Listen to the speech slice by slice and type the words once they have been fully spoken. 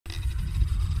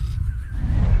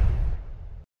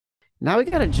Now we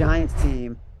got a Giants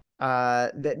team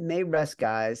that may rest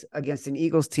guys against an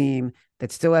Eagles team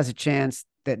that still has a chance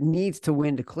that needs to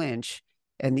win to clinch.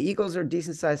 And the Eagles are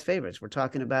decent sized favorites. We're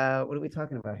talking about, what are we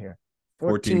talking about here?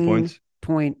 14 14 points.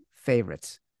 point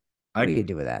favorites. What do I you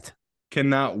do with that?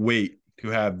 cannot wait to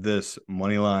have this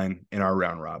money line in our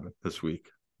round robin this week.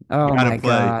 Oh Got to my play.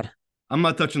 God. I'm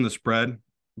not touching the spread,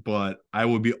 but I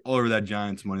will be all over that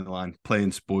Giants money line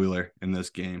playing spoiler in this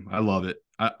game. I love it.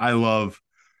 I love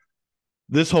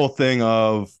this whole thing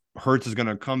of Hurts is going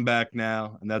to come back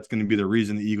now, and that's going to be the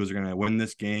reason the Eagles are going to win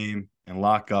this game and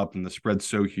lock up, and the spread's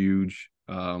so huge.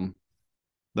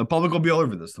 The public will be all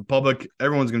over this. The public,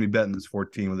 everyone's going to be betting this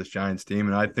 14 with this Giants team,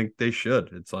 and I think they should.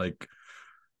 It's like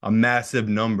a massive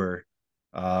number.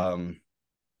 Um,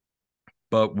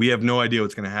 but we have no idea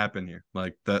what's going to happen here.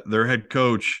 Like their head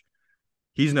coach,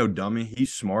 he's no dummy.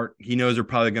 He's smart. He knows they're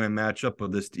probably going to match up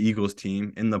with this Eagles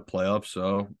team in the playoffs.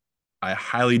 So I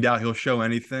highly doubt he'll show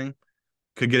anything.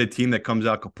 Could get a team that comes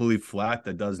out completely flat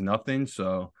that does nothing.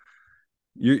 So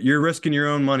you're risking your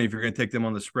own money if you're going to take them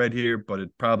on the spread here, but it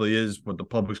probably is what the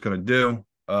public's going to do.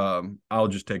 I'll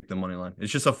just take the money line.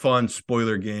 It's just a fun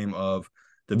spoiler game of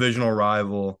divisional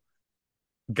rival.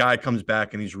 Guy comes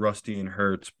back and he's rusty and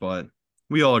hurts, but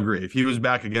we all agree if he was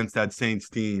back against that Saints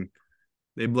team,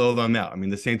 they blow them out. I mean,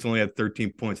 the Saints only had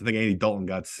 13 points. I think Andy Dalton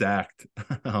got sacked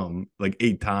like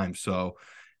 8 times. So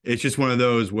it's just one of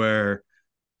those where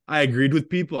I agreed with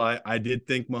people. I did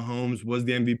think Mahomes was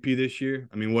the MVP this year.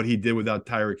 I mean, what he did without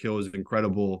Tyreek Hill is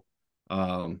incredible.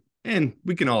 And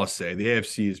we can all say the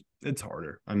AFC it's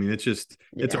harder. I mean, it's a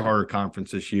Yeah. harder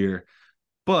conference this year.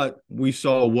 But we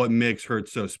saw what makes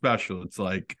Hurts so special. It's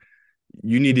like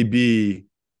you need to be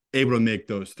able to make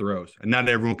those throws, and not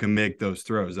everyone can make those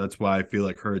throws. That's why I feel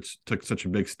like Hurts took such a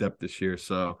big step this year.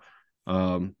 So,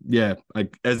 yeah,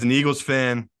 like as an Eagles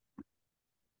fan,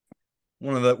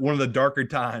 one of the darker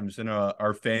times in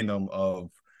our fandom of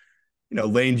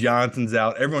Lane Johnson's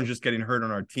out, everyone's just getting hurt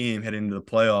on our team heading into the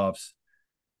playoffs.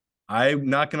 I'm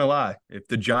not gonna lie. If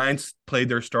the Giants played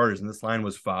their starters and this line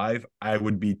was 5, I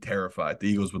would be terrified. The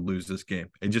Eagles would lose this game.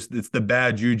 It's the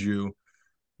bad juju,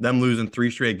 them losing 3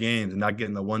 straight games and not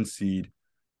getting the 1 seed.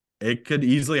 It could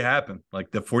easily happen.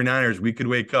 Like the 49ers, we could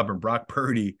wake up and Brock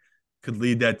Purdy could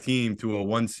lead that team to a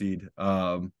 1 seed.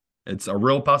 It's a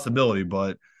real possibility,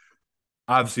 but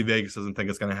obviously Vegas doesn't think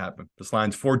it's gonna happen. This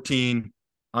line's 14.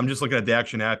 I'm just looking at the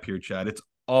action app here, Chad. It's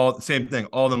all the same thing.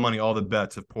 All the money, all the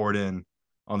bets have poured in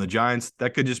on the Giants.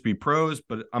 That could just be pros,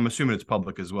 but I'm assuming it's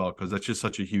public as well because that's just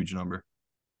such a huge number.